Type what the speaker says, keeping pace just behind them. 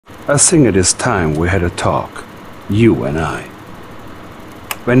I think it is time we had a talk, you and I.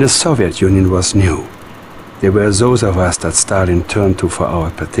 When the Soviet Union was new, there were those of us that Stalin turned to for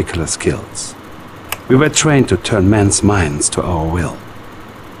our particular skills. We were trained to turn men's minds to our will.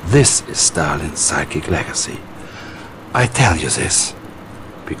 This is Stalin's psychic legacy. I tell you this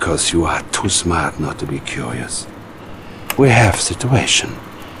because you are too smart not to be curious. We have a situation.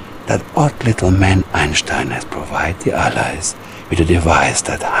 That odd little man Einstein has provided the Allies with a device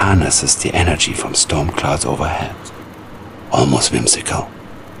that harnesses the energy from storm clouds overhead. Almost whimsical,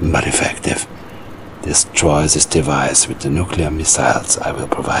 but effective. Destroy this device with the nuclear missiles I will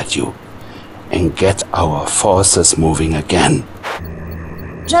provide you, and get our forces moving again.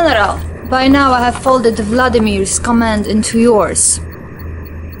 General, by now I have folded Vladimir's command into yours.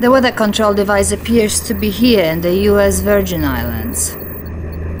 The weather control device appears to be here in the US Virgin Islands.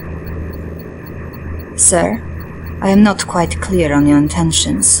 Sir, I am not quite clear on your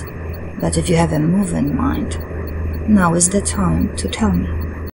intentions, but if you have a move in mind, now is the time to tell me.